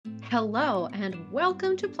Hello and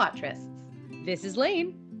welcome to Plot Trysts. This is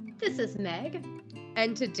Lane, This is Meg.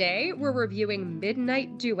 and today we're reviewing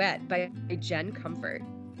Midnight Duet by Jen Comfort.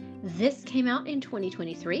 This came out in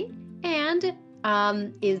 2023 and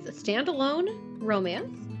is a standalone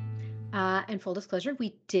romance. And full disclosure,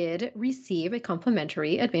 we did receive a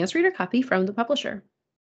complimentary advanced reader copy from the publisher.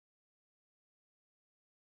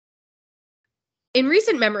 In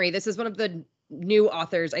recent memory, this is one of the new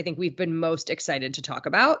authors I think we've been most excited to talk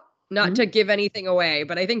about. Not to give anything away,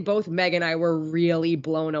 but I think both Meg and I were really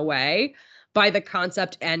blown away by the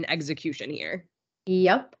concept and execution here.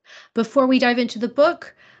 Yep. Before we dive into the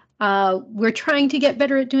book, we're trying to get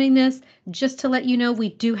better at doing this. Just to let you know,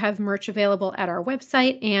 we do have merch available at our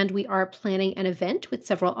website, and we are planning an event with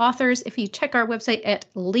several authors. If you check our website at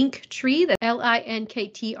Linktree, that's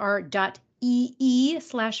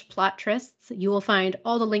linktr.ee/plottrysts, you will find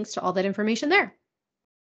all the links to all that information there.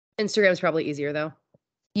 Instagram's probably easier, though.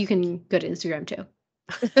 You can go to Instagram, too.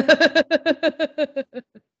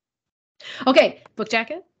 Okay, book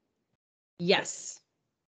jacket? Yes.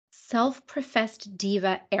 Self-professed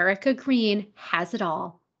diva Erica Green has it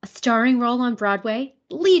all. A starring role on Broadway,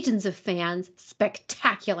 legions of fans,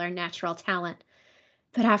 spectacular natural talent.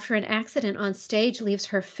 But after an accident on stage leaves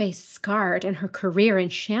her face scarred and her career in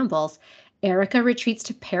shambles, Erica retreats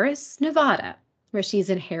to Paris, Nevada, where she's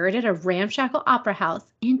inherited a ramshackle opera house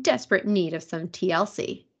in desperate need of some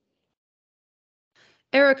TLC.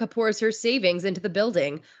 Erica pours her savings into the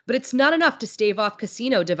building, but it's not enough to stave off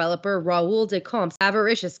casino developer Raoul Decomte's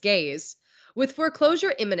avaricious gaze. With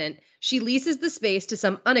foreclosure imminent, she leases the space to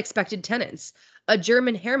some unexpected tenants, a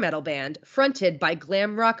German hair metal band fronted by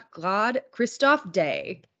glam rock god Christoph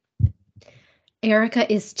Day.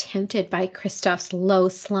 Erica is tempted by Christoph's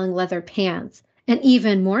low-slung leather pants, and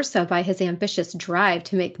even more so by his ambitious drive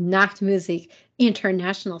to make Nachtmusik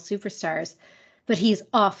international superstars. But he's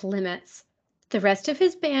off limits. The rest of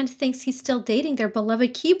his band thinks he's still dating their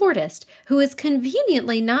beloved keyboardist, who is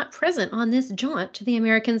conveniently not present on this jaunt to the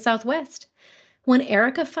American Southwest. When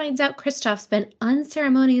Erica finds out Christoph's been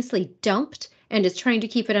unceremoniously dumped and is trying to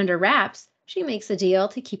keep it under wraps, she makes a deal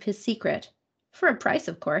to keep his secret. For a price,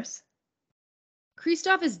 of course.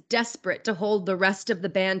 Christoph is desperate to hold the rest of the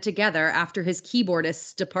band together after his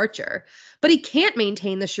keyboardist's departure, but he can't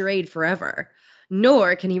maintain the charade forever.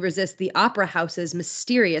 Nor can he resist the opera house's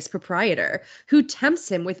mysterious proprietor, who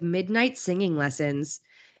tempts him with midnight singing lessons.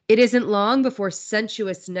 It isn't long before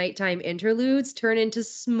sensuous nighttime interludes turn into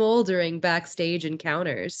smoldering backstage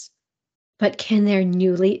encounters. But can their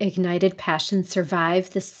newly ignited passion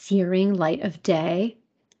survive the searing light of day?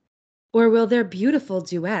 Or will their beautiful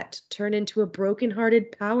duet turn into a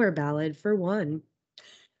broken-hearted power ballad for one?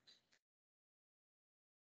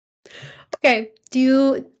 Okay,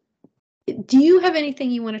 do you have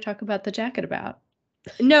anything you want to talk about the jacket about?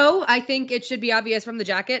 No, I think it should be obvious from the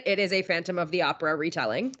jacket. It is a Phantom of the Opera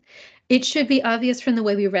retelling. It should be obvious from the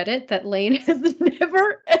way we read it that Lane has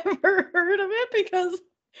never, ever heard of it because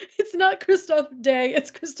it's not Christoph Day,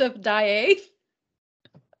 it's Christoph Daye.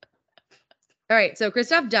 All right, so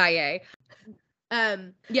Christoph Daye.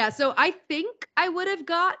 Yeah, so I think I would have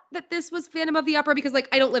got that this was Phantom of the Opera because, like,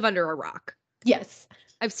 I don't live under a rock. Yes.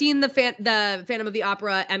 I've seen the Phantom of the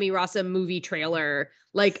Opera Emmy Rossum movie trailer.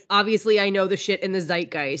 Like, obviously, I know the shit in the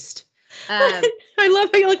zeitgeist. I love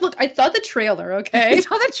how you're like, look, I saw the trailer, okay? I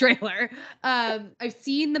saw the trailer. I've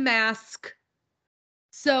seen The Mask.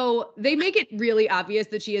 So they make it really obvious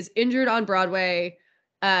that she is injured on Broadway.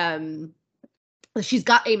 She's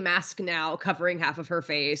got a mask now covering half of her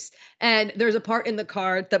face, and there's a part in the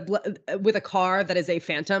car that with a car that is a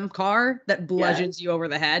phantom car that bludgeons you over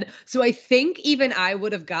the head. So I think even I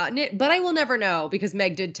would have gotten it, but I will never know because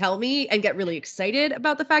Meg did tell me and get really excited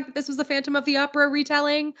about the fact that this was the Phantom of the Opera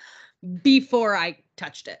retelling before I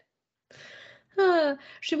touched it.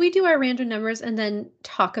 Should we do our random numbers and then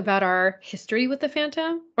talk about our history with the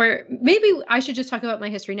Phantom? Or maybe I should just talk about my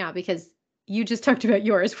history now because you just talked about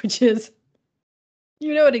yours, which is,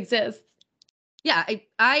 you know, it exists. Yeah,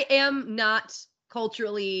 I am not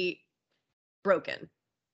culturally broken.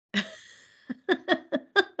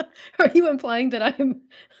 Are you implying that I'm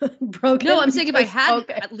broken? No, I'm saying if I hadn't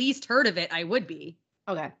at least heard of it, I would be.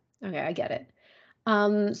 Okay, I get it.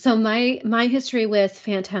 So my history with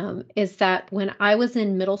Phantom is that when I was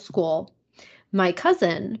in middle school, my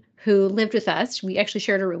cousin who lived with us, we actually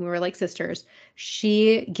shared a room, we were like sisters,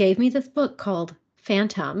 she gave me this book called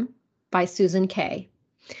Phantom by Susan Kay,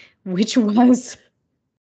 which was,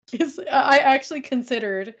 I actually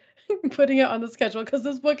considered putting it on the schedule because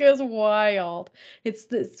this book is wild. It's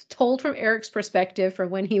told from Eric's perspective from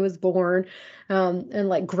when he was born, and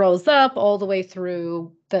like grows up all the way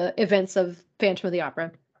through the events of Phantom of the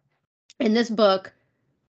Opera. And this book,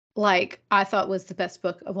 like, I thought was the best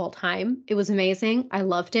book of all time. It was amazing. I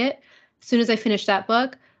loved it. As soon as I finished that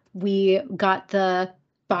book, we got the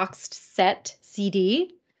boxed set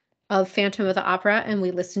CD of Phantom of the Opera, and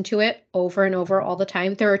we listened to it over and over all the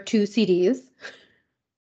time. There are 2 CDs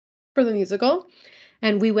for the musical,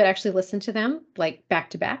 and we would actually listen to them like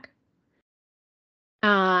back to back.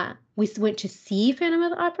 We went to see Phantom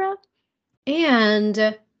of the Opera,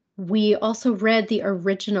 and we also read the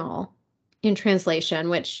original in translation,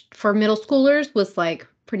 which for middle schoolers was like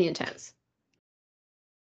pretty intense.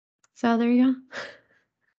 So there you go.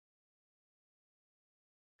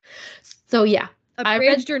 So yeah, I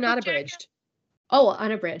read Abridged or not abridged? Oh,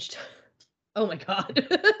 unabridged. Oh my God.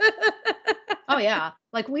 Oh yeah,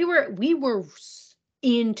 like we were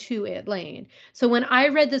into it, Lane. So when I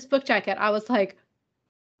read this book jacket, I was like,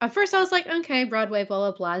 at first I was like, okay, Broadway, blah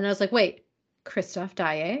blah blah, and I was like, wait, Christophe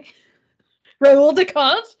Daillet, Raoul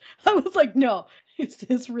Descamps? I was like, no, is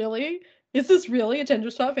this really a gender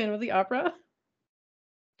swap Phantom of the Opera?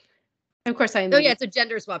 And of course, I Oh immediately yeah, it's a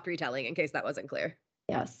gender swap retelling, in case that wasn't clear.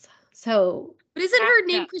 yes. So, But isn't her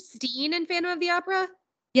name yeah. Christine in Phantom of the Opera?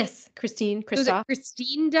 Yes, Christine, So is it Christophe,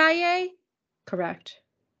 Christine Daillet? correct.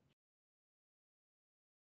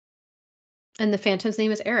 And the Phantom's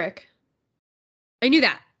name is Eric. I knew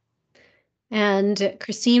that. And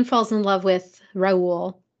Christine falls in love with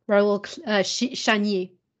Raoul. Raoul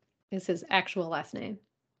Chagny is his actual last name,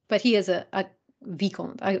 but he is a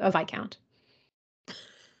vicomte, a viscount.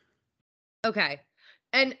 Okay.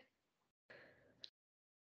 And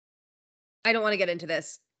I don't want to get into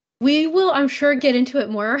this. We will, I'm sure, get into it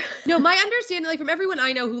more. No, my understanding, like from everyone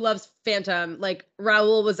I know who loves Phantom, like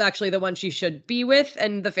Raoul was actually the one she should be with,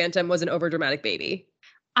 and the Phantom was an overdramatic baby.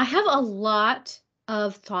 I have a lot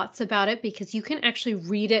of thoughts about it because you can actually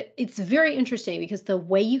read it. It's very interesting because the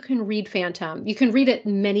way you can read Phantom, you can read it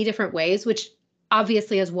many different ways, which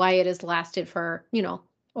obviously is why it has lasted for,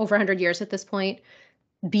 over 100 years at this point,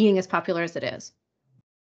 being as popular as it is.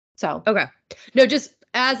 So, Okay. No, just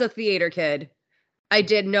as a theater kid, I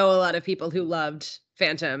did know a lot of people who loved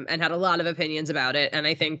Phantom and had a lot of opinions about it. And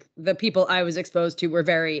I think the people I was exposed to were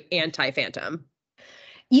very anti-Phantom.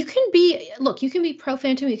 you can be pro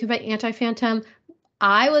Phantom, you can be anti Phantom.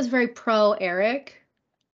 I was very pro Eric.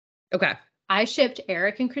 Okay. I shipped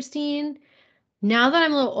Eric and Christine. Now that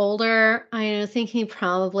I'm a little older, I think he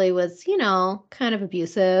probably was, kind of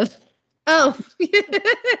abusive. Oh.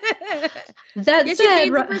 That Yes, you said,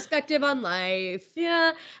 gained some perspective on life.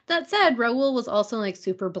 yeah, that said, Raoul was also like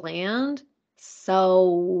super bland.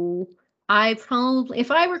 So I probably,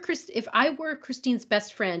 if I were Christine's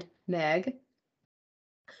best friend, Meg,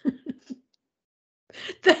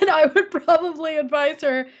 then I would probably advise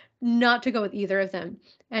her not to go with either of them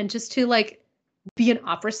and just to like be an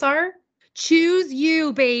opera star. Choose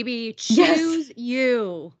you, baby. Choose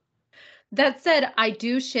you. That said, I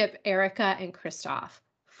do ship Erica and Christoph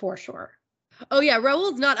for sure. Oh yeah,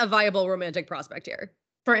 Raoul's not a viable romantic prospect here.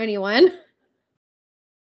 For anyone.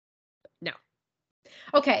 No.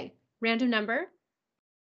 Okay, random number.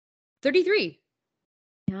 33.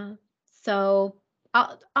 Yeah. So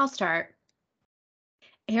I'll start.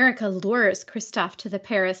 Erica lures Christoph to the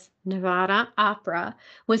Paris, Nevada Opera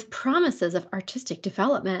with promises of artistic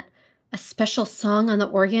development, a special song on the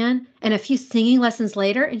organ, and a few singing lessons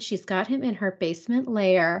later, and she's got him in her basement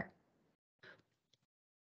lair.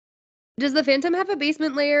 Does the Phantom have a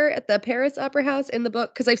basement lair at the Paris Opera House in the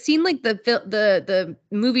book? Because I've seen like the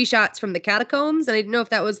movie shots from the catacombs, and I didn't know if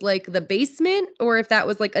that was like the basement or if that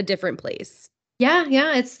was like a different place. Yeah,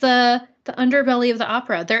 it's the underbelly of the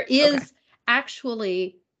opera. There is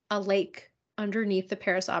actually a lake underneath the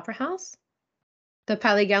Paris Opera House. The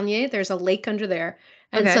Palais Garnier, there's a lake under there.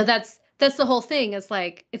 And so that's the whole thing. Is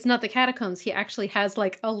like it's not the catacombs. He actually has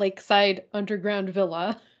like a lakeside underground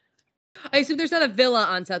villa. I assume there's not a villa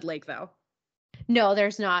on said lake though. No,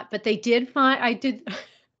 there's not. But they did find.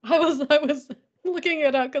 I was looking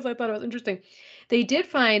it up because I thought it was interesting. They did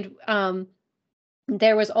find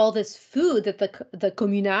there was all this food that the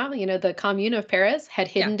communard, the commune of Paris, had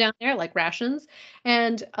hidden down there, like rations.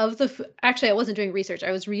 And actually, I wasn't doing research.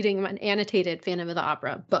 I was reading an annotated Phantom of the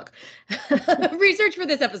Opera book. Research for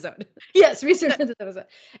this episode. Yes, research for this episode.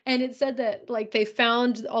 And it said that like they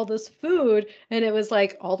found all this food, and it was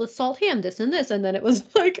like all the salt ham, this and this, and then it was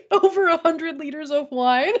like over 100 liters of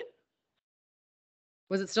wine.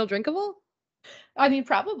 Was it still drinkable? I mean,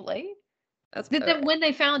 probably. That's When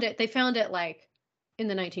they found it like in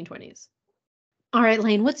the 1920s. All right,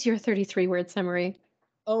 Lane, what's your 33-word summary?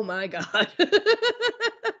 Oh my God.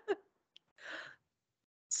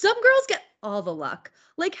 Some girls get all the luck,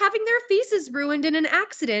 like having their faces ruined in an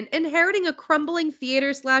accident, inheriting a crumbling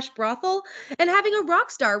theater/brothel, and having a rock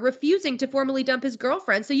star refusing to formally dump his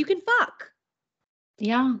girlfriend so you can fuck.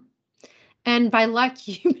 Yeah. And by luck,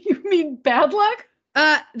 you mean bad luck?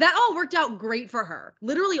 That all worked out great for her.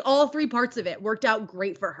 Literally all 3 parts of it worked out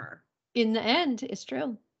great for her. In the end, it's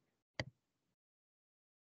true.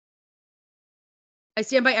 I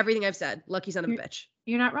stand by everything I've said. Lucky son of a bitch.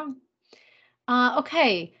 You're not wrong.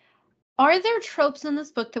 Okay. Are there tropes in this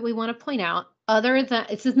book that we want to point out other than,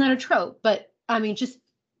 this is not a trope, but I mean, just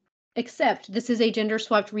accept this is a gender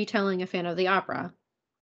swapped retelling of Phantom of the Opera.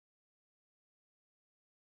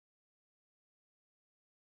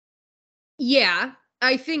 Yeah,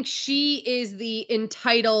 I think she is the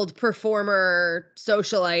entitled performer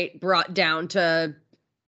socialite brought down to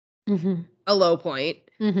a low point.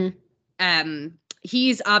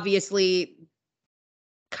 He's obviously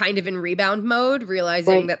kind of in rebound mode,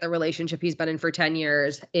 realizing that the relationship he's been in for 10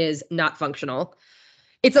 years is not functional.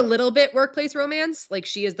 It's a little bit workplace romance. Like,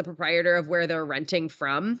 she is the proprietor of where they're renting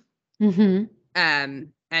from. And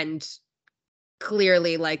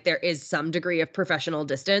clearly, like, there is some degree of professional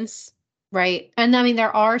distance. Right. And I mean,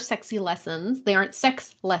 there are sexy lessons. They aren't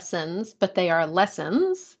sex lessons, but they are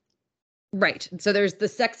lessons. Right. So there's the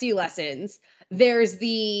sexy lessons. There's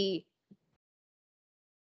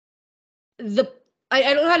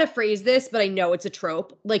I don't know how to phrase this, but I know it's a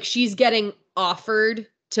trope. Like, she's getting offered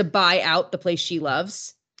to buy out the place she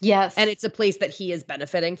loves. Yes. And it's a place that he is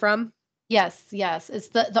benefiting from. Yes, yes. It's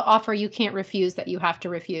the offer you can't refuse that you have to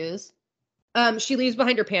refuse. She leaves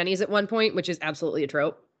behind her panties at one point, which is absolutely a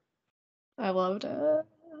trope. I loved it.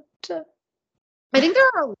 I think there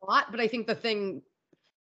are a lot, but I think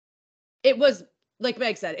it was, like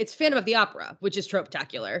Meg said, it's Phantom of the Opera, which is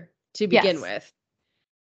trope-tacular to begin with.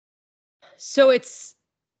 So it's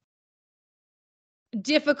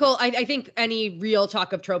difficult. I think any real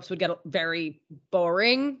talk of tropes would get very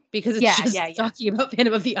boring because it's just talking about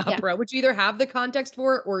Phantom of the Opera, which you either have the context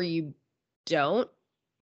for or you don't.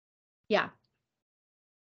 Yeah.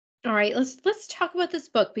 All right, let's talk about this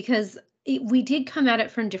book because we did come at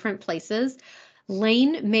it from different places.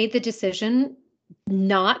 Lane made the decision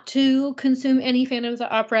not to consume any Phantom of the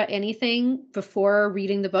Opera anything before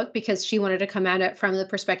reading the book because she wanted to come at it from the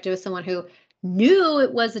perspective of someone who knew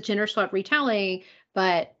it was a gender swap retelling,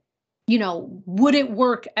 but would it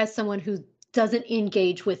work as someone who doesn't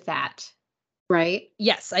engage with that, right?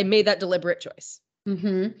 Yes, I made that deliberate choice.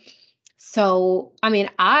 So, I mean,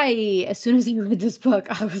 as soon as you read this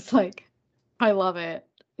book, I was like, I love it.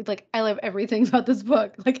 It's like, I love everything about this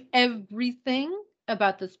book. Like, everything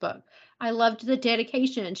about this book. I loved the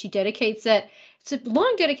dedication. She dedicates it. It's a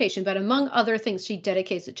long dedication, but among other things, she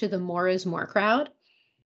dedicates it to the More is More crowd.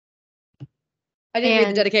 I didn't read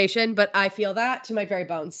the dedication, but I feel that to my very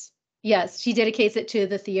bones. Yes, she dedicates it to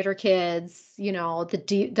the theater kids, the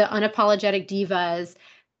unapologetic divas,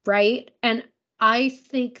 right? And I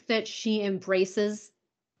think that she embraces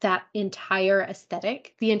that entire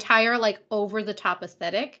aesthetic, the entire like over the top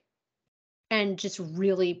aesthetic, and just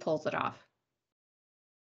really pulls it off.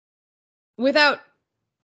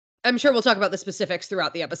 I'm sure we'll talk about the specifics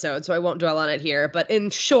throughout the episode, so I won't dwell on it here. But in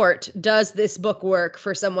short, does this book work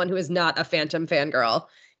for someone who is not a Phantom fangirl?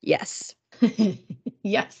 Yes.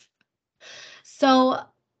 Yes. So,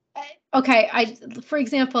 okay, for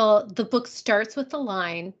example, the book starts with the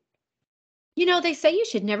line, they say you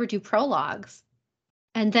should never do prologues.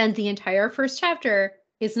 And then the entire first chapter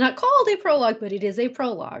is not called a prologue, but it is a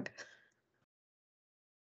prologue.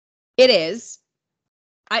 It is.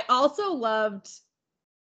 I also loved,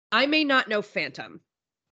 I may not know Phantom,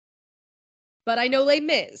 but I know Les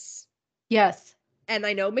Mis. Yes. And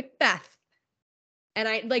I know Macbeth.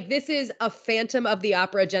 And this is a Phantom of the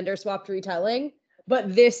Opera gender swapped retelling,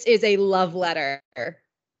 but this is a love letter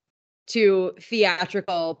to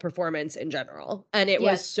theatrical performance in general. And it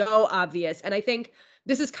was so obvious. And I think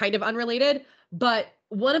this is kind of unrelated, but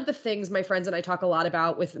one of the things my friends and I talk a lot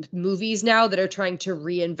about with movies now that are trying to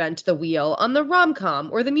reinvent the wheel on the rom-com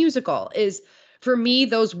or the musical is, for me,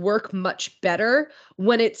 those work much better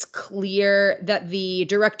when it's clear that the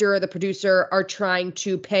director or the producer are trying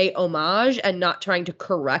to pay homage and not trying to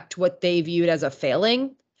correct what they viewed as a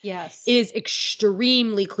failing. Yes. It is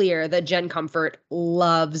extremely clear that Jen Comfort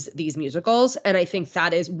loves these musicals, and I think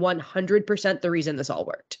that is 100% the reason this all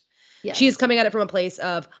worked. Yes. She is coming at it from a place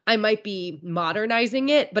of, I might be modernizing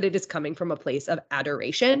it, but it is coming from a place of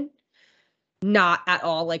adoration, not at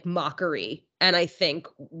all like mockery. And I think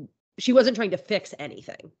she wasn't trying to fix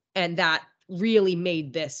anything. And that really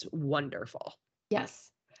made this wonderful. Yes.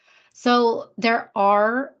 So there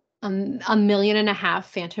are 1.5 million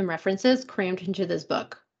Phantom references crammed into this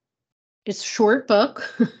book. It's a short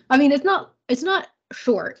book. I mean, it's not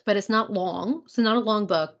short, but it's not long. It's not a long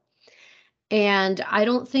book. And I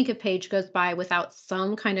don't think a page goes by without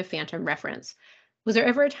some kind of Phantom reference. Was there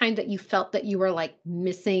ever a time that you felt that you were like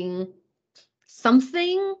missing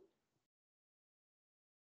something?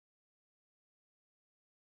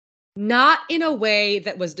 Not in a way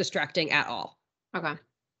that was distracting at all. Okay.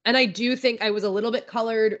 And I do think I was a little bit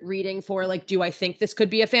colored reading for like, do I think this could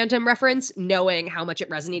be a Phantom reference, knowing how much it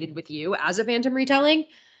resonated with you as a Phantom retelling?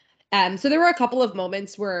 So there were a couple of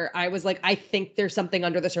moments where I was like, I think there's something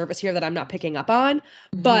under the surface here that I'm not picking up on,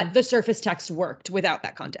 but the surface text worked without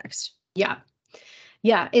that context. Yeah.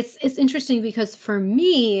 Yeah, it's interesting because for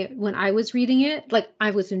me, when I was reading it, like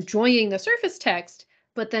I was enjoying the surface text,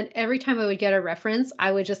 but then every time I would get a reference,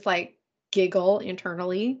 I would just like giggle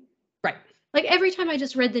internally. Right. Like every time I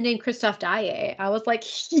just read the name Christophe Daae, I was like,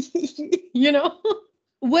 you know?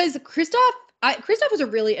 Was Christoph Christoph was a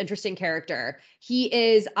really interesting character. He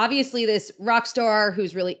is obviously this rock star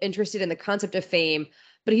who's really interested in the concept of fame,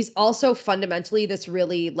 but he's also fundamentally this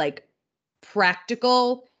really like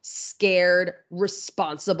practical, scared,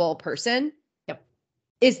 responsible person. Yep.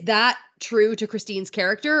 Is that true to Christine's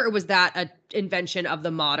character, or was that an invention of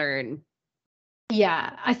the modern?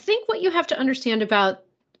 Yeah, I think what you have to understand about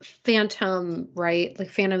Phantom, right?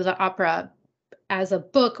 Like Phantom of the Opera as a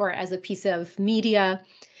book or as a piece of media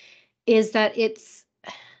is that it's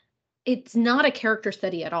not a character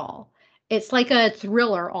study at all. It's like a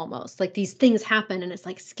thriller almost. Like these things happen and it's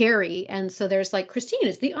like scary. And so there's like Christine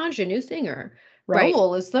is the ingenue singer. Right.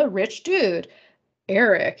 Raoul is the rich dude.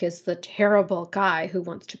 Eric is the terrible guy who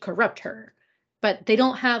wants to corrupt her. But they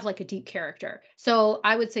don't have like a deep character. So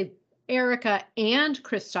I would say Erica and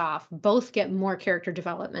Christoph both get more character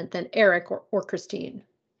development than Eric or Christine.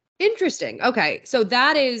 Interesting. Okay. So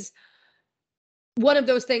that is one of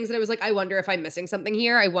those things that I was like, I wonder if I'm missing something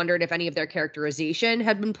here. I wondered if any of their characterization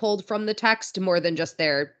had been pulled from the text more than just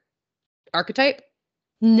their archetype.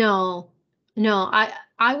 No, no,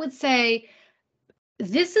 I would say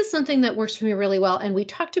this is something that works for me really well. And we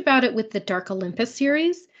talked about it with the Dark Olympus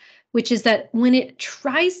series, which is that when it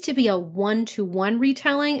tries to be a one-to-one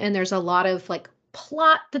retelling and there's a lot of like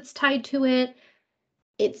plot that's tied to it,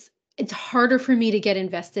 it's harder for me to get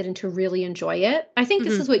invested and to really enjoy it. I think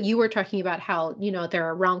this is what you were talking about, how, there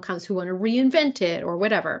are rom-coms who want to reinvent it or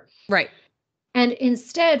whatever. Right. And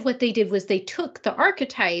instead, what they did was they took the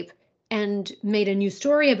archetype and made a new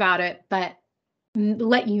story about it, but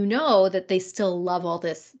let you know that they still love all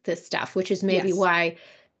this stuff, which is maybe Yes. why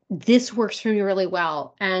this works for me really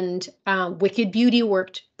well. And Wicked Beauty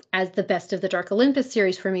worked as the best of the Dark Olympus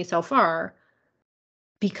series for me so far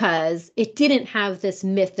because it didn't have this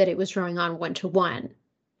myth that it was drawing on one-to-one.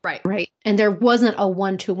 Right. Right. And there wasn't a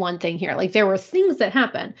one-to-one thing here. Like there were things that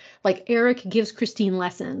happen. Like Eric gives Christine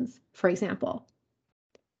lessons, for example.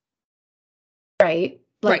 Right.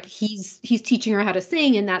 Like Right. he's teaching her how to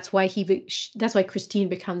sing, and that's why Christine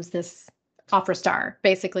becomes this opera star,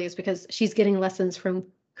 basically, is because she's getting lessons from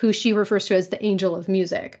who she refers to as the angel of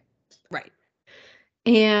music. Right.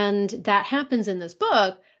 And that happens in this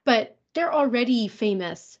book, but they're already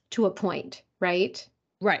famous to a point, right?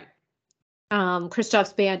 Right.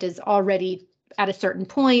 Christoph's band is already at a certain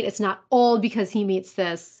point. It's not all because he meets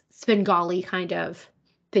this Svengali kind of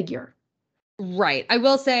figure. Right. I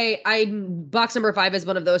will say box number 5 is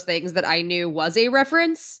one of those things that I knew was a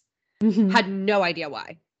reference. Mhm. Had no idea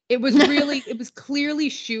why. It was clearly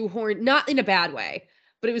shoehorned, not in a bad way,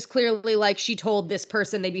 but it was clearly like she told this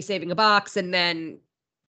person they'd be saving a box and then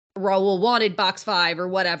Raoul wanted box 5 or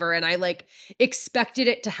whatever. And I like expected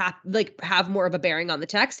it to have more of a bearing on the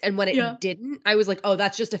text. And when it didn't, I was like, oh,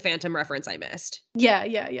 that's just a Phantom reference I missed. Yeah.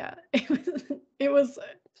 It was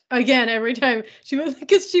again, every time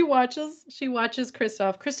because she watches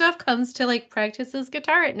Christoph. Christoph comes to like practice his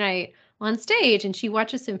guitar at night on stage, and she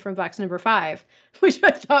watches him from box number 5, which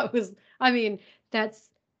I thought was, that's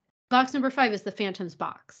box number 5 is the Phantom's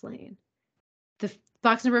box, Lane. The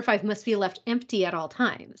box number 5 must be left empty at all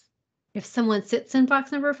times. If someone sits in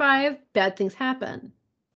box number 5, bad things happen.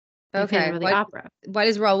 Okay. Phantom of the Opera. Why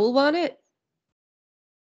does Raoul want it?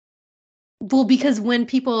 Well, because when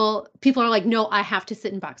people are like, no, I have to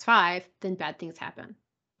sit in box 5, then bad things happen.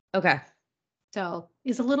 Okay. So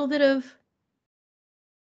it's a little bit of,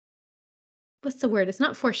 what's the word? It's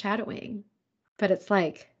not foreshadowing, but it's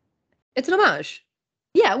like, it's an homage.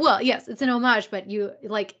 Yeah, well, yes, it's an homage, but you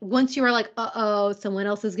like once you were like, uh-oh, someone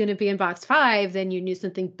else is going to be in box 5, then you knew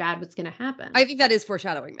something bad was going to happen. I think that is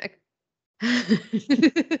foreshadowing, Meg.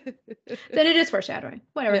 Then it is foreshadowing.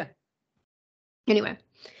 Whatever. Yeah. Anyway.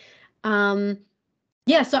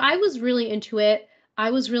 Yeah, so I was really into it. I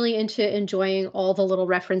was really enjoying all the little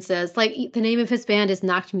references. Like the name of his band is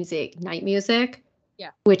Nachtmusik, Night Music, Yeah.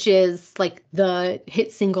 which is like the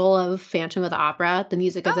hit single of Phantom of the Opera, The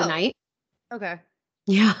Music of the Oh, Night. okay.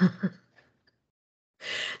 Yeah.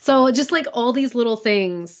 So just like all these little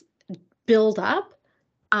things build up.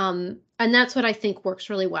 And that's what I think works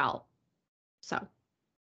really well. So,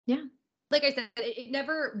 yeah, Like I said,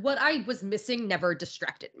 what I was missing never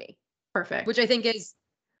distracted me, perfect. which I think is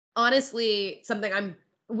honestly something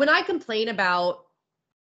when I complain about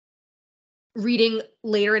reading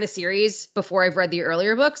later in a series before I've read the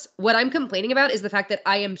earlier books, what I'm complaining about is the fact that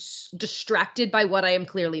I am distracted by what I am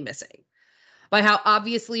clearly missing, by how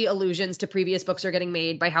obviously allusions to previous books are getting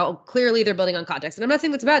made, by how clearly they're building on context. And I'm not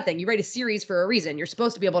saying that's a bad thing. You write a series for a reason. You're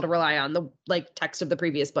supposed to be able to rely on the like text of the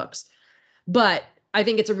previous books. But I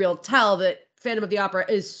think it's a real tell that Phantom of the Opera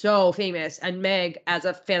is so famous, and Meg, as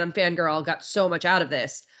a Phantom fangirl, got so much out of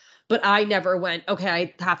this. But I never went, okay,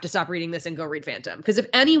 I have to stop reading this and go read Phantom. Because if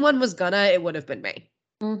anyone was gonna, it would have been me.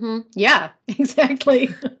 Yeah,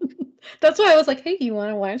 exactly. That's why I was like, hey, you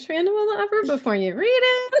want to watch Phantom of the Opera before you read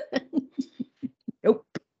it? Nope.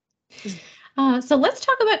 So let's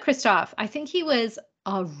talk about Kristoff. I think he was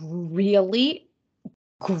a really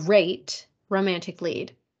great romantic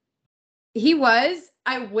lead. He was,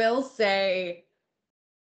 I will say,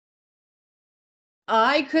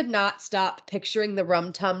 I could not stop picturing the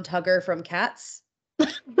Rum Tum Tugger from Cats,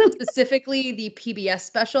 specifically the PBS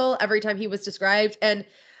special, every time he was described. And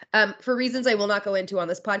for reasons I will not go into on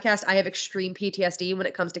this podcast, I have extreme PTSD when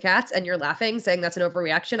it comes to cats, and you're laughing, saying that's an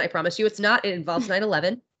overreaction. I promise you it's not. It involves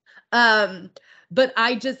 9/11. But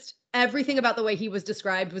everything about the way he was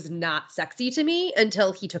described was not sexy to me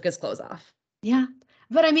until he took his clothes off. Yeah.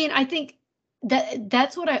 But I mean, I think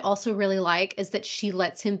that's what I also really like is that she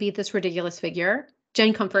lets him be this ridiculous figure.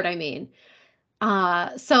 Jen Comfort, I mean.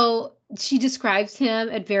 So she describes him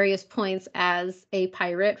at various points as a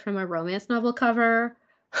pirate from a romance novel cover,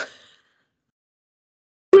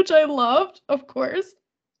 which I loved, of course.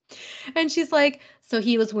 And she's like, so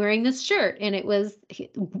he was wearing this shirt, and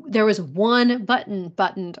there was one button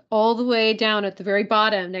buttoned all the way down at the very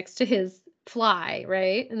bottom next to his fly,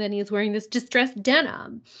 right? And then he's wearing this distressed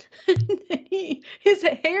denim. His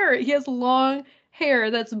hair, he has long hair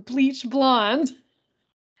that's bleach blonde.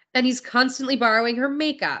 And he's constantly borrowing her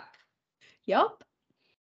makeup. Yep.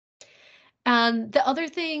 And the other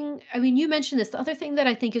thing, I mean, you mentioned this, the other thing that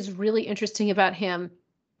I think is really interesting about him,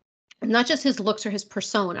 not just his looks or his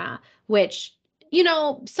persona, which,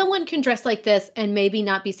 someone can dress like this and maybe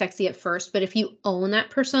not be sexy at first, but if you own that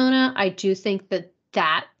persona, I do think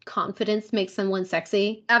that confidence makes someone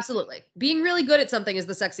sexy. Absolutely. Being really good at something is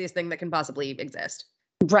the sexiest thing that can possibly exist.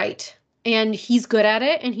 Right. And he's good at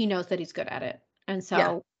it, and he knows that he's good at it. And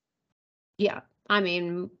so, yeah, I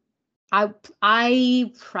mean,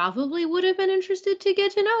 I probably would have been interested to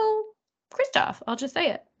get to know Kristoff. I'll just say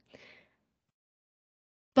it.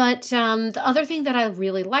 But the other thing that I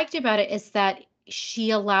really liked about it is that she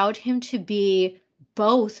allowed him to be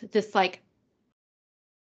both this like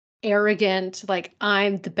arrogant, like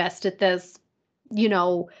I'm the best at this,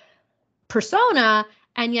 persona,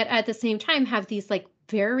 and yet at the same time have these like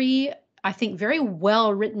I think very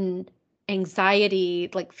well written anxiety,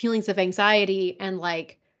 like feelings of anxiety and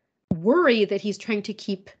like worry that he's trying to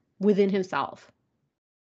keep within himself.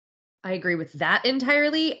 I agree with that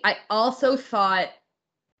entirely. I also thought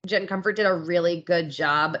Jen Comfort did a really good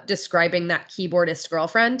job describing that keyboardist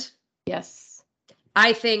girlfriend. Yes.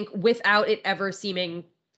 I think without it ever seeming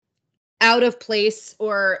out of place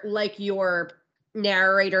or like your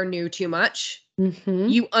narrator knew too much,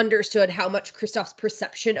 you understood how much Kristoff's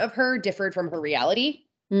perception of her differed from her reality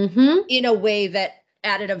in a way that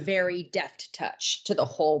added a very deft touch to the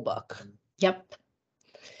whole book. Yep.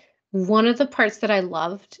 One of the parts that I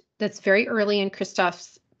loved that's very early in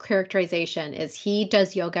Kristoff's characterization is he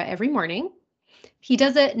does yoga every morning. He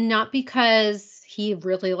does it not because he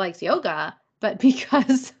really likes yoga, but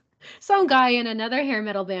because some guy in another hair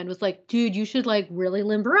metal band was like, dude, you should like really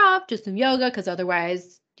limber up, do some yoga, because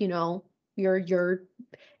otherwise,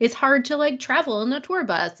 it's hard to like travel in a tour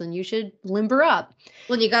bus and you should limber up.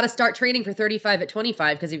 Well, you got to start training for 35 at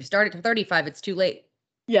 25 because if you start at 35, it's too late.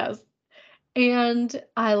 Yes. And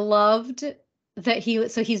I loved that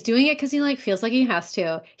he's doing it because he like feels like he has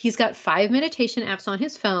to. He's got 5 meditation apps on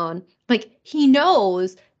his phone. Like he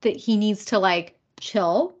knows that he needs to like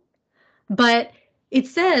chill, but it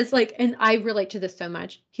says like, and I relate to this so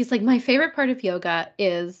much. He's like, my favorite part of yoga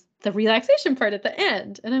is the relaxation part at the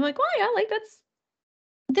end. And I'm like, well, yeah, like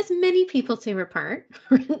that's many people's favorite part.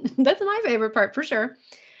 That's my favorite part for sure.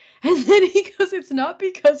 And then he goes, it's not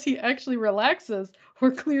because he actually relaxes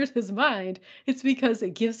or clears his mind, it's because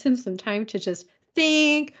it gives him some time to just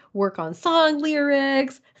think, work on song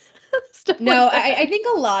lyrics, stuff No, like that. I think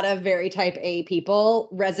a lot of very type A people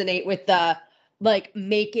resonate with the like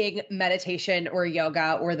making meditation or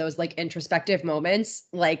yoga or those like introspective moments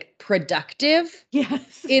like productive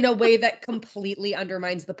Yes. in a way that completely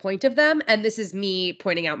undermines the point of them. And this is me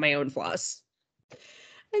pointing out my own flaws.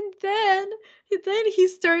 And then he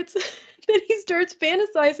starts then he starts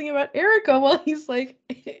fantasizing about Erica while he's like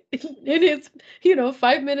in his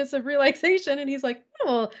 5 minutes of relaxation, and he's like,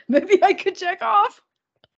 oh, maybe I could check off.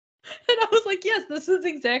 And I was like, yes, this is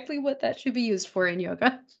exactly what that should be used for in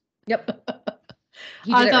yoga. Yep.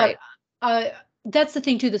 He I did it thought right. that's the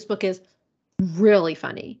thing too, this book is really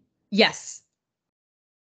funny. Yes.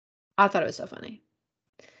 I thought it was so funny.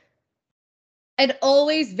 And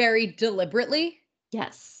always very deliberately.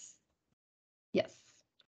 Yes. Yes.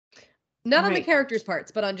 Not All on the right. characters'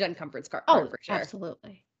 parts, but on Jen Comfort's part Oh, for sure.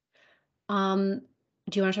 absolutely. Do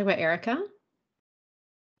you want to talk about Erica?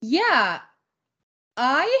 Yeah.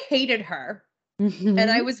 I hated her. And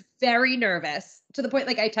I was very nervous to the point,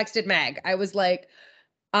 like, I texted Meg. I was like,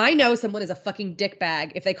 I know someone is a fucking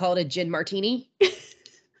dickbag if they call it a gin martini.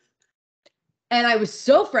 And I was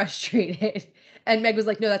so frustrated. And Meg was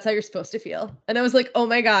like, no, that's how you're supposed to feel. And I was like, oh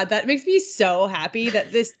my God, that makes me so happy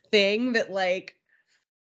that this thing that, like,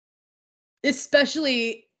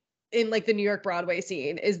 especially in like the New York Broadway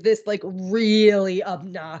scene, is this like really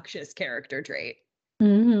obnoxious character trait.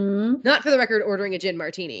 Not for the record, ordering a gin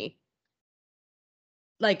martini.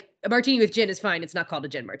 Like a martini with gin is fine. It's not called a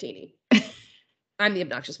gin martini. I'm the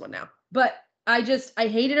obnoxious one now. But I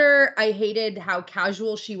hated her. I hated how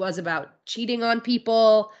casual she was about cheating on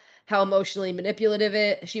people, how emotionally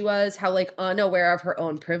manipulative she was, how like unaware of her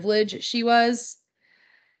own privilege she was.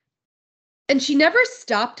 And she never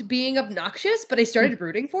stopped being obnoxious, but I started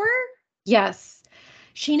rooting for her. Yes.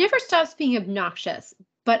 She never stops being obnoxious,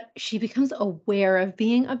 but she becomes aware of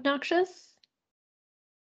being obnoxious.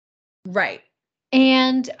 Right.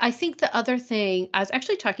 And I think the other thing, I was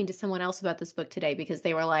actually talking to someone else about this book today because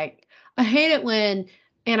they were like, I hate it when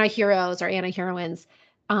anti-heroes or anti-heroines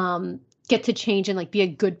get to change and like be a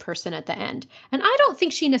good person at the end. And I don't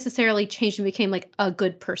think she necessarily changed and became like a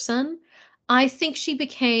good person. I think she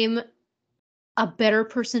became a better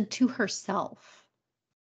person to herself.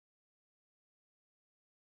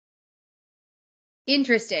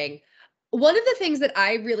 Interesting. One of the things that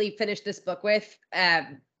I really finished this book with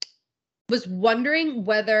was wondering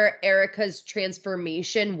whether Erica's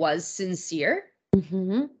transformation was sincere.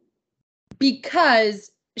 Mm-hmm.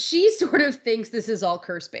 Because she sort of thinks this is all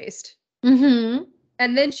curse-based. Mm-hmm.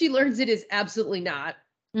 And then she learns it is absolutely not.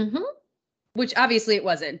 Mm-hmm. Which obviously it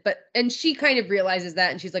wasn't. And she kind of realizes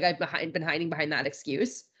that, and she's like, I've been hiding behind that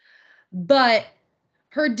excuse. But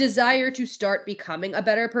her desire to start becoming a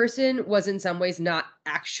better person was in some ways not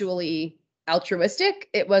actually altruistic.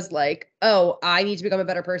 It was like, oh, I need to become a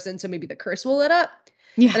better person, so maybe the curse will let up.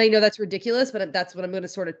 Yeah. And I know that's ridiculous, but that's what I'm going to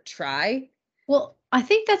sort of try. Well, I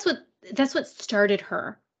think that's what started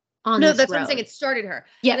her on No, this that's road. what I'm saying. It started her.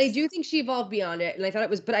 Yes. And I do think she evolved beyond it. And I thought it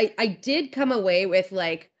was, but I did come away with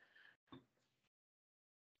like,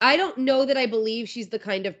 I don't know that I believe she's the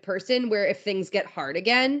kind of person where if things get hard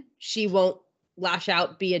again, she won't lash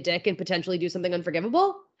out, be a dick, and potentially do something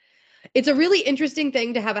unforgivable. It's a really interesting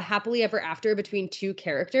thing to have a happily ever after between two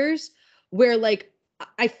characters where like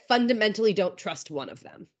I fundamentally don't trust one of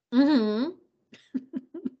them. Mm-hmm.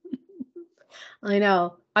 I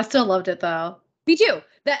know. I still loved it though. Me too.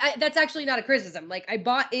 That's actually not a criticism. Like I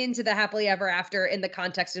bought into the happily ever after in the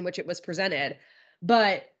context in which it was presented,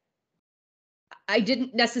 but I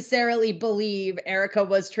didn't necessarily believe Erica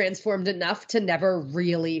was transformed enough to never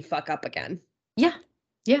really fuck up again. Yeah.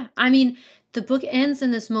 Yeah. I mean, the book ends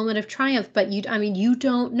in this moment of triumph, but you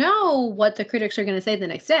don't know what the critics are going to say the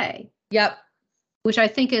next day. Yep. Which I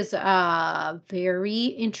think is a very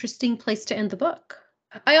interesting place to end the book.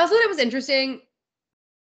 I also thought it was interesting.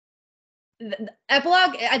 The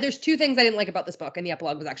epilogue, there's two things I didn't like about this book, and the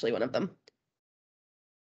epilogue was actually one of them.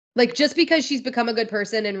 Like, just because she's become a good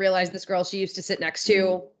person and realized this girl she used to sit next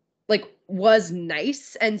to, like, was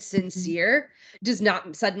nice and sincere, does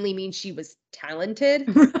not suddenly mean she was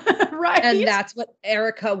talented. Right. And that's what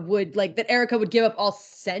Erica would, like, that Erica would give up all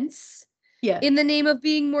sense in the name of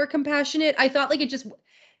being more compassionate. I thought, like,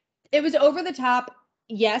 it was over the top,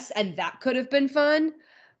 yes, and that could have been fun.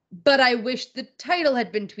 But I wish the title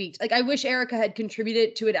had been tweaked. Like, I wish Erica had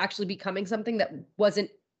contributed to it actually becoming something that wasn't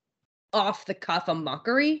off the cuff a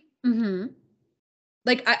mockery. Mm-hmm.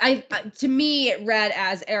 Like, I to me, it read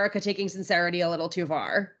as Erica taking sincerity a little too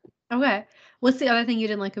far. Okay. What's the other thing you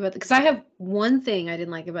didn't like about it? Because I have one thing I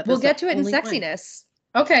didn't like about this. We'll get to it in sexiness.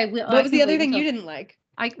 Okay. Well, What was the other thing you didn't like?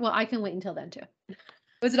 I can wait until then too.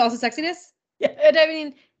 Was it also sexiness? Yeah. And I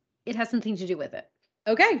mean, it has something to do with it.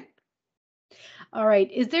 Okay. All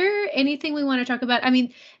right. Is there anything we want to talk about? I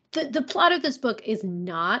mean, the plot of this book is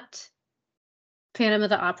not Phantom of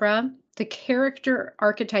the Opera. The character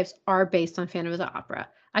archetypes are based on Phantom of the Opera.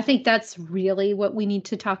 I think that's really what we need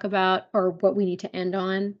to talk about, or what we need to end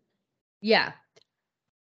on. Yeah.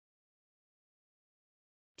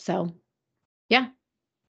 So, yeah.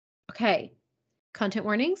 Okay. Content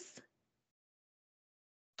warnings.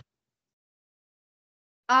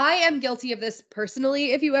 I am guilty of this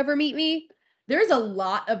personally if you ever meet me. There's a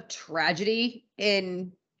lot of tragedy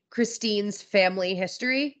in Christine's family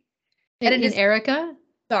history. And In Erica?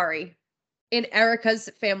 Sorry. In Erica's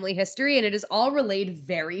family history, and it is all relayed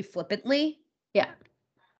very flippantly. Yeah.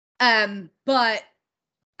 But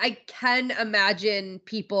I can imagine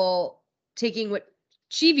people taking what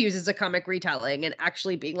she views as a comic retelling and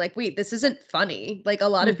actually being like, wait, this isn't funny. Like, a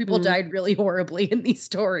lot of people died really horribly in these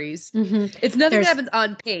stories. It's nothing that happens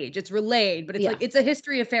on page. It's relayed, but it's like, it's a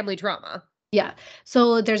history of family trauma. Yeah.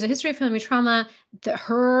 So there's a history of family trauma.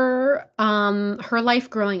 Her life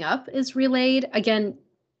growing up is relayed, again,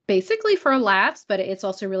 basically for laughs, but it's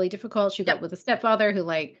also really difficult. She grew up with a stepfather who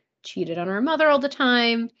like cheated on her mother all the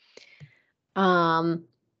time. And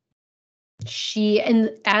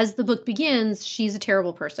as the book begins, she's a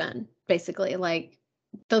terrible person, basically. Like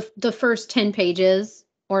the first 10 pages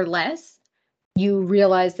or less, you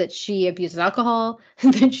realize that she abuses alcohol,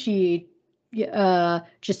 that she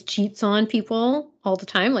just cheats on people all the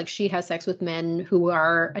time. Like, she has sex with men who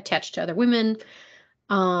are attached to other women.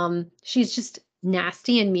 She's just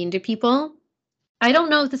nasty and mean to people. I don't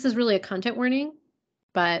know if this is really a content warning,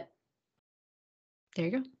 but there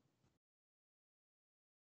you go.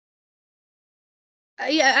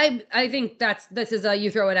 Yeah, I think this is you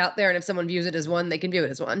throw it out there, and if someone views it as one, they can view it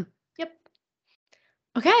as one. Yep.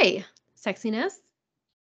 Okay. Sexiness.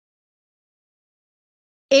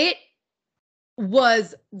 It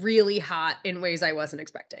was really hot in ways I wasn't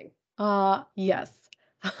expecting. Yes.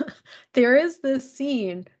 There is this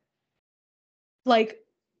scene, like,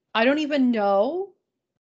 I don't even know.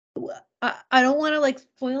 I don't want to like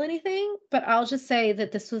spoil anything, but I'll just say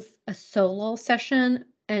that this was a solo session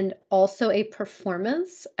and also a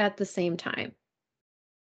performance at the same time.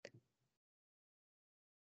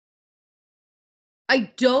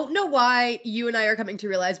 I don't know why you and I are coming to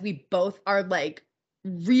realize we both are like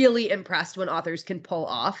really impressed when authors can pull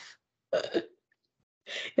off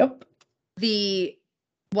Yep. the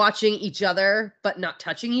watching each other but not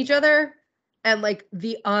touching each other, and like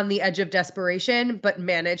the on the edge of desperation but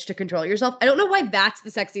manage to control yourself. I don't know why that's the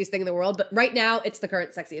sexiest thing in the world, but right now it's the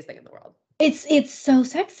current sexiest thing in the world. It's so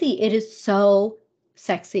sexy. It is so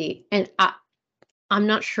sexy. And I'm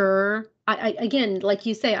not sure. I again, like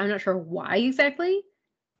you say, I'm not sure why exactly,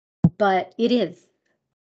 but it is.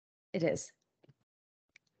 It is.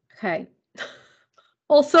 Okay.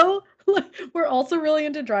 Also, we're also really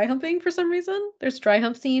into dry humping for some reason. There's dry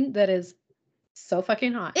hump scene that is so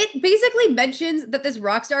fucking hot. It basically mentions that this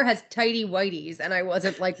rock star has tidy whities, and I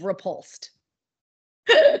wasn't like repulsed.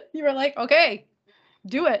 You were like, okay,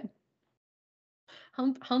 do it.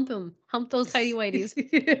 Hump him. Hump those tidy whities.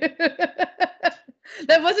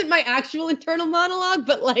 That wasn't my actual internal monologue,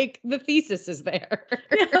 but like the thesis is there.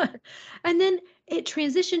 Yeah. And then it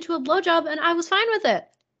transitioned to a blowjob, and I was fine with it.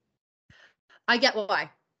 I get why.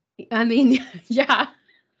 I mean, yeah.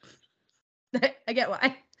 I get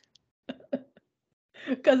why.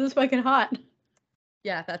 Because it's fucking hot.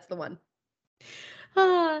 Yeah, that's the one.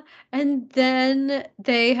 And then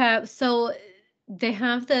they have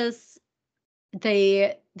this,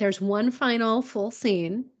 there's one final full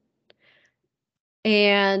scene,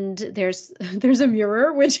 and there's a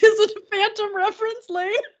mirror, which is a Phantom reference,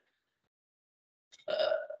 Lane.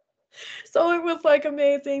 So it was like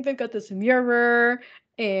amazing. They've got this mirror,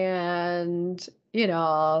 and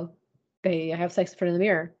they have sex in front of the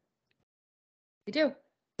mirror. They do.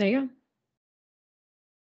 There you go.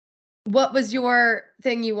 What was your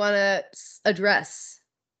thing you want to address?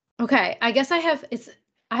 Okay, I guess I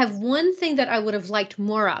have one thing that I would have liked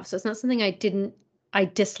more of. So it's not something I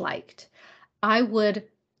disliked. I would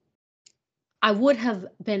have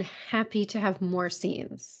been happy to have more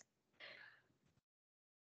scenes.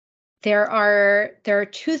 There are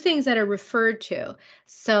two things that are referred to.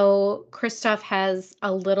 So Kristoff has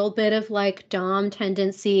a little bit of like dom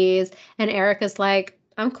tendencies, and Erica's like,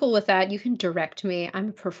 I'm cool with that. You can direct me. I'm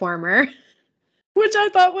a performer. Which I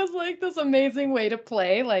thought was like this amazing way to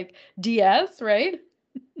play like DS, right?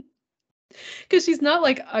 Because she's not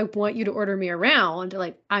like, I want you to order me around.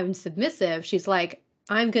 Like, I'm submissive. She's like,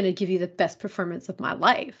 I'm going to give you the best performance of my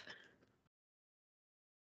life.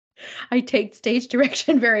 I take stage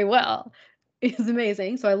direction very well. It was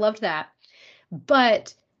amazing. So I loved that.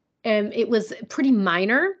 But it was pretty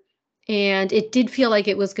minor, and it did feel like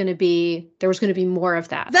there was going to be more of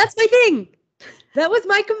that. That's my thing. That was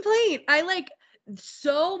my complaint.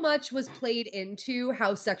 So much was played into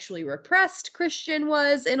how sexually repressed Christian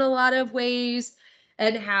was in a lot of ways,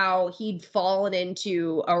 and how he'd fallen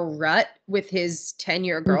into a rut with his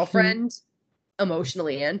 10-year girlfriend,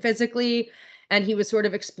 emotionally and physically. And he was sort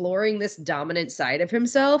of exploring this dominant side of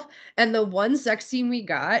himself. And the one sex scene we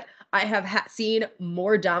got, I have seen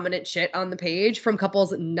more dominant shit on the page from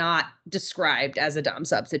couples not described as a dom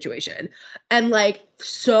sub situation. And like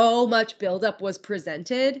so much buildup was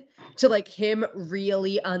presented to like him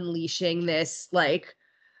really unleashing this like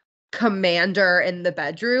commander in the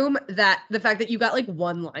bedroom, that the fact that you got like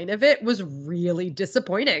one line of it was really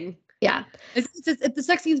disappointing. Yeah. The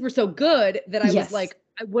sex scenes were so good that I was like,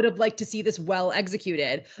 I would have liked to see this well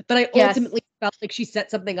executed, but I ultimately felt like she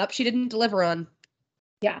set something up she didn't deliver on.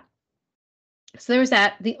 Yeah. So there was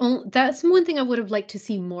that. That's one thing I would have liked to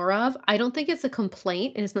see more of. I don't think it's a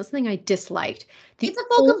complaint, and it's not something I disliked. It's a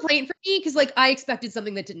full complaint for me because like I expected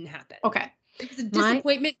something that didn't happen. Okay. It was a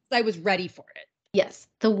disappointment because I was ready for it. Yes.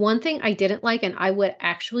 The one thing I didn't like, and I would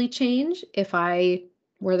actually change if I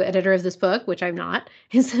were the editor of this book, which I'm not,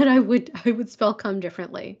 is that I would spell cum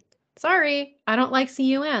differently. Sorry, I don't like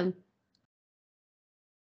cum.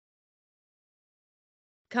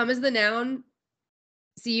 Cum is the noun,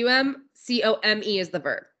 cum, come is the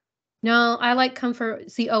verb. No, I like come for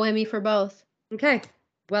come for both. Okay.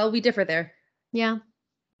 Well, we differ there. Yeah.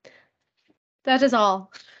 That is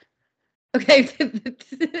all. Okay.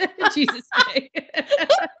 Jesus.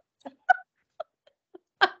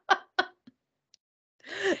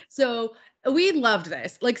 So we loved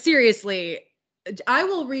this. Like, seriously, I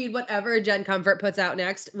will read whatever Jen Comfort puts out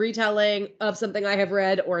next, retelling of something I have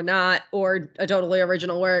read or not, or a totally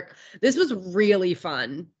original work. This was really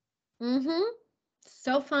fun.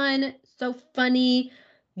 So fun, so funny.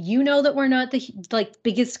 You know that we're not the like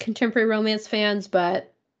biggest contemporary romance fans,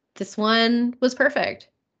 but this one was perfect.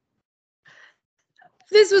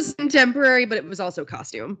 This was contemporary, but it was also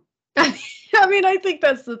costume. I mean, I think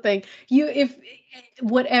that's the thing. If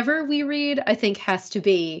whatever we read, I think has to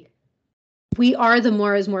be, we are the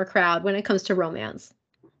more is more crowd when it comes to romance.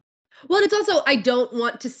 Well, and it's also, I don't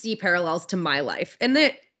want to see parallels to my life. And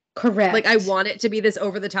that, correct. Like, I want it to be this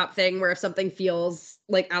over the top thing where if something feels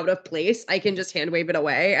like out of place, I can just hand wave it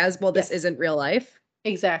away as, well, this isn't real life.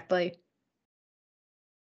 Exactly.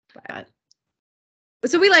 But,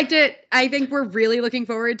 so we liked it. I think we're really looking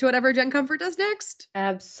forward to whatever Jen Comfort does next.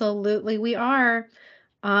 Absolutely, we are.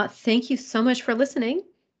 Thank you so much for listening.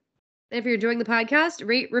 If you're enjoying the podcast,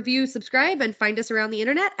 rate, review, subscribe, and find us around the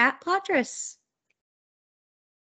internet at Plottress.